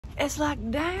it's like,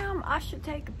 damn, I should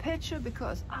take a picture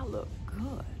because I look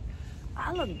good.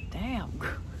 I look damn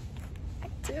good. I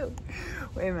do.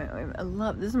 Wait a minute. I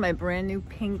love, this is my brand new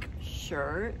pink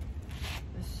shirt.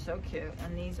 This is so cute.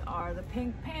 And these are the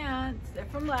pink pants. They're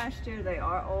from last year. They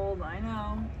are old. I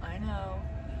know.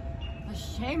 The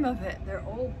shame of it. They're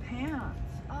old pants.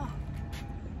 Oh,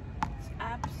 it's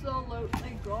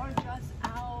absolutely gorgeous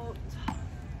out.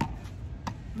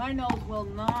 My nose will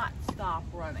not stop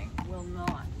running. Will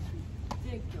not. It's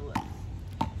ridiculous.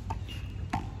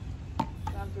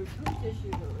 Gone through 2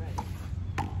 tissues already.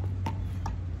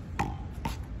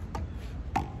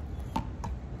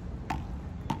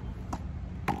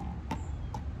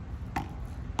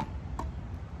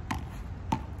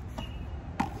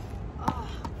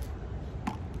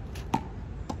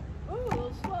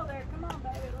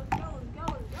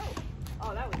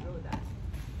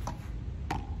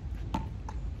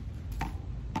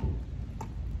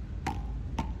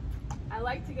 I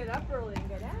like to get up early and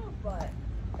get out, but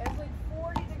it's like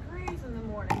 40 degrees in the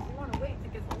morning. You want to wait to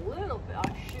get a little bit.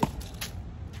 Oh, shoot.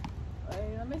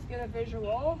 Wait, let me just get a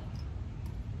visual.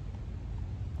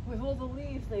 With all the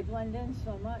leaves, they blend in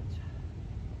so much.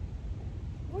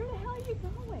 Where the hell are you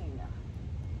going?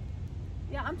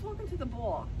 Yeah, I'm talking to the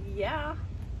ball. Yeah.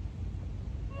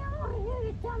 Yeah,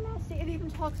 you dumbass. See, it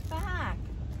even talks back.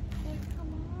 Hey,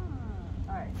 come on.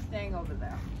 All right, staying over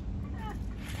there.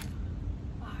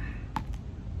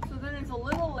 So then it's a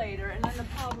little later, and then the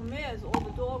problem is all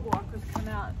the dog walkers come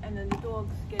out, and then the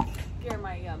dogs scare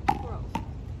my squirrels.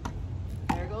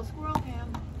 There goes squirrel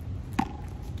cam.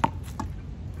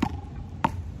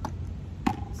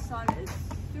 The sun is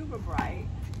super bright.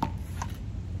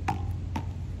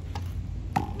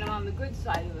 And I'm on the good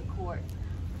side of the court.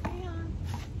 Hang on.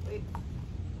 Wait.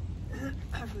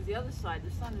 Because the other side,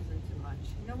 the sun isn't too much.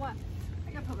 You know what?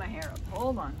 I gotta put my hair up.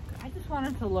 Hold on. I just want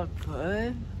it to look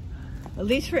good. At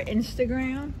least for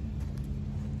Instagram.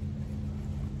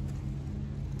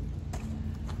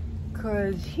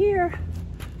 Because here,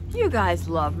 you guys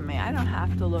love me. I don't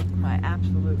have to look my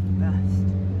absolute best.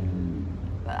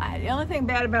 But the only thing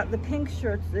bad about the pink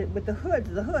shirts with the hood,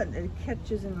 it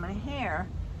catches in my hair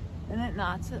and it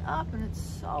knots it up, and it's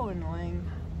so annoying.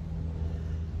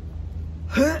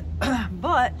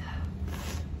 But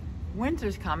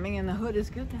winter's coming and the hood is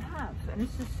good to have. And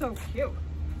it's just so cute.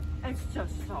 It's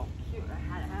just so cute. I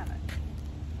had to have it.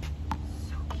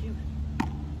 So cute.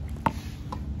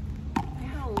 I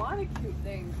had a lot of cute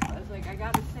things. I was like, I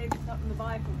gotta save something to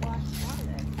buy for Black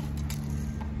Friday.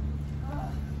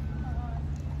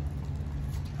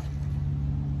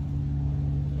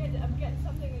 I'm getting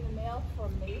something in the mail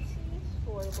from Macy's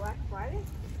for the Black Friday.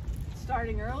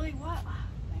 Starting early. What?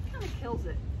 That kind of kills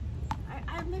it.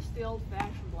 I miss the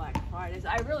old-fashioned Black Fridays.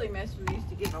 I really miss when we used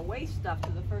to give away stuff to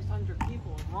the first 100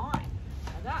 people in line.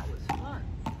 Now that was fun.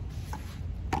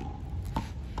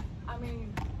 I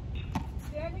mean,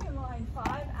 standing in line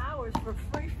 5 hours for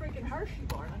free freaking Hershey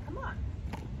bar. Now come on,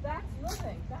 that's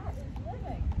living. That is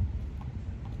living.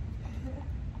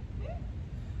 That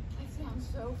sounds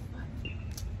so fun.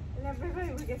 And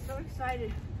everybody would get so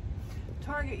excited.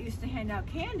 Target used to hand out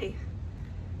candy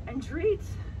and treats.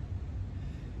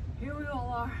 Here we all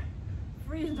are,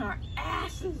 freezing our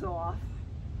asses off.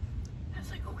 I was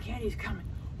like, oh, candy's coming.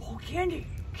 Oh, candy,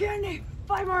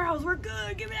 5 more hours, we're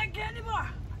good. Give me that candy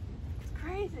bar. It's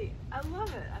crazy. I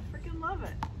love it. I freaking love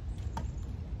it.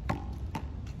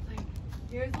 It's like,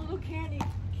 here's a little candy.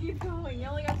 Keep going. You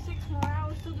only got 6 more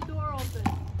hours till the door opens.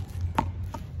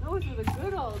 Those were the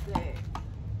good old days.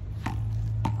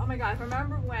 Oh my God,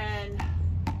 remember when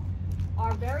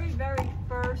our very, very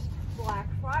first Black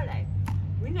Friday,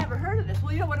 we never heard of this.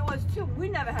 Well, you know what it was too? We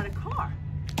never had a car.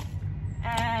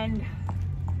 And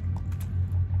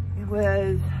it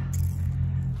was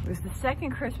the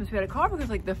second Christmas we had a car,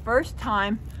 because like the first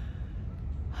time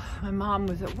my mom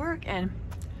was at work and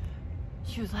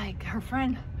she was like, her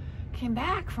friend came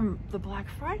back from the Black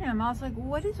Friday. And I was like, well,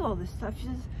 what is all this stuff? She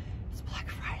says, it's Black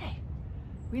Friday.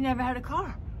 We never had a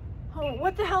car. Oh,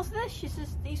 what the hell's this? She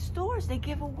says, these stores, they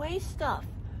give away stuff.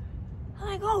 I'm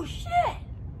like, oh shit.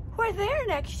 We're there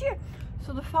next year.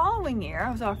 So the following year,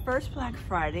 it was our first Black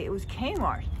Friday. It was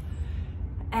Kmart.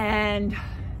 And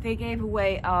they gave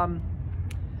away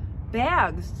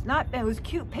bags. It was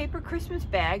cute paper Christmas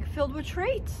bag filled with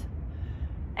treats.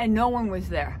 And no one was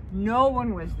there. No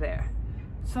one was there.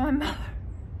 So my mother,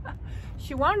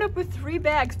 she wound up with 3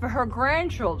 bags for her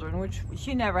grandchildren, which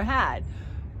she never had.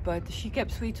 But she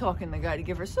kept sweet talking the guy to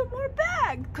give her some more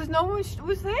bag because no one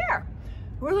was there.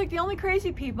 We were like the only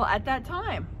crazy people at that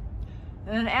time.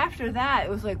 And then after that, it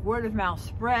was like word of mouth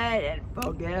spread and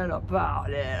forget about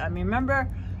it. I mean, remember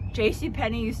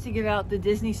JCPenney used to give out the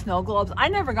Disney snow globes. I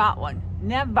never got one.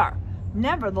 Never.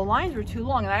 The lines were too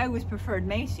long, and I always preferred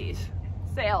Macy's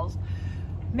sales.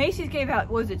 Macy's gave out,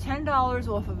 was it $10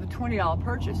 off of a $20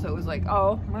 purchase? So it was like,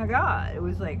 oh my God, it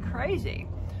was like crazy.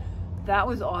 That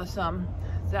was awesome.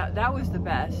 That was the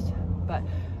best. But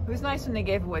it was nice when they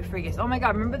gave away free gifts. Oh my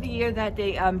God, remember the year that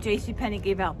they JCPenney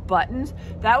gave out buttons?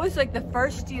 That was like the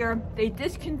first year they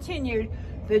discontinued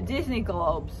the Disney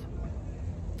globes.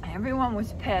 Everyone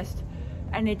was pissed,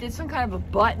 and they did some kind of a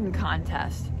button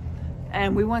contest,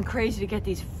 and we went crazy to get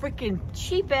these freaking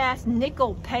cheap ass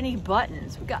nickel penny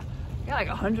buttons. We got like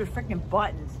 100 freaking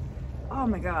buttons. Oh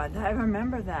my God, I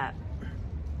remember that.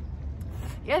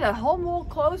 Yeah, the whole mall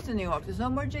closed in New York. There's no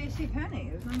more JCPenney.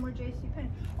 There's no more JCPenney.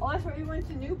 Oh, that's where we went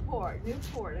to Newport.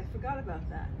 I forgot about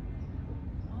that.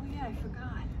 Oh yeah, I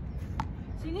forgot.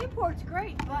 See, Newport's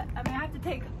great, but I mean, I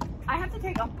have to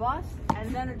take a bus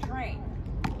and then a train.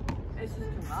 It's just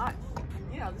too much.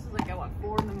 You know, this is like at what,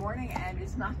 4 in the morning, and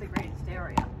it's not the greatest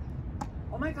area.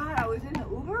 Oh my God, I was in the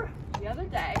Uber the other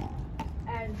day,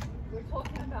 and we're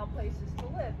talking about places to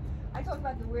live. I talk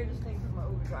about the weirdest things with my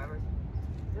Uber drivers.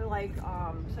 They're like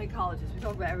psychologists. We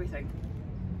talk about everything.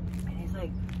 And he's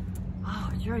like,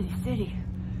 oh, Jersey City.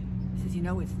 He says, you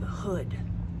know, it's the hood.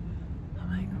 I'm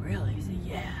like, really? He said,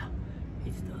 yeah,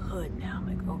 it's the hood now. I'm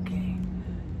like, okay.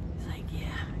 He's like,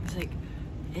 yeah. He's like,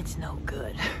 it's no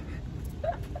good.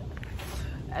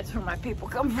 That's where my people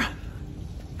come from.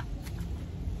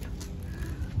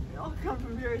 We all come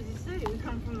from Jersey City. We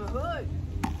come from the hood.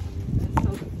 It's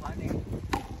so funny.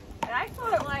 And I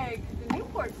thought like the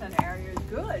Newport Center area is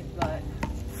good, but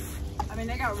I mean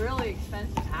they got really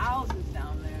expensive houses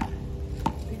down there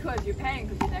because you're paying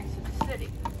because you're next to the city.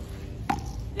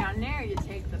 Down there you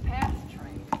take the path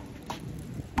train,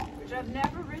 which I've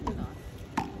never ridden on.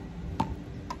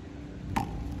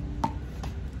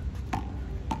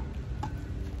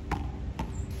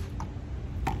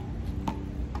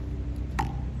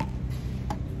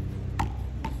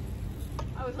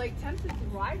 I was like tempted to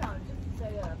ride on it just to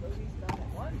say that I've at least done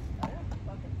it once. I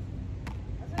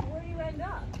was like, where do you end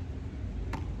up?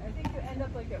 I think you end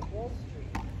up like at Wall Street.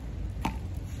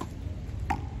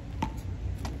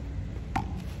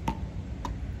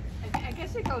 I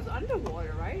guess it goes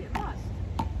underwater, right? It must.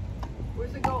 Where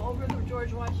does it go over the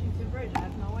George Washington Bridge? I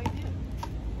have no idea.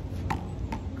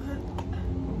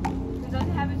 It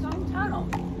doesn't have its own tunnel.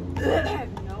 I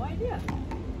have no idea.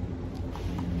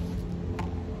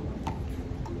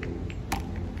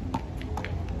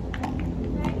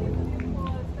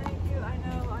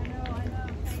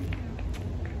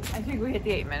 I think we hit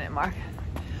the 8-minute mark.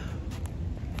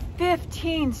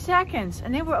 15 seconds,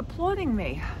 and they were applauding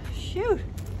me. Shoot.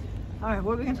 All right,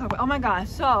 what are we gonna talk about? Oh my God!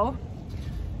 So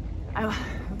I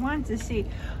wanted to see.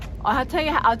 I'll tell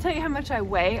you how much I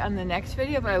weigh on the next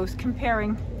video. But I was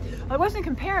comparing. I wasn't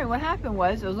comparing. What happened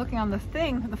was I was looking on the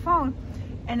phone,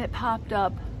 and it popped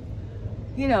up,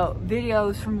 you know,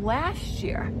 videos from last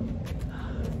year,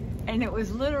 and it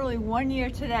was literally 1 year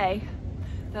today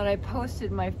that I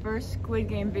posted my first Squid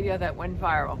Game video that went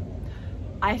viral.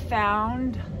 I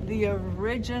found the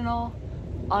original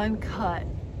uncut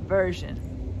version.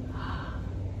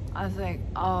 I was like,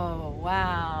 oh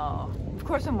wow. Of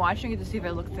course I'm watching it to see if I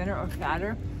look thinner or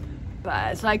fatter.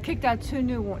 But so I kicked out 2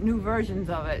 new versions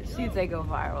of it, see if they go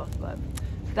viral. But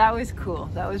that was cool.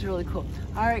 That was really cool.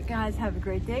 All right guys, have a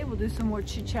great day. We'll do some more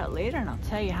chit chat later and I'll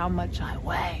tell you how much I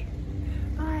weigh.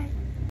 Bye.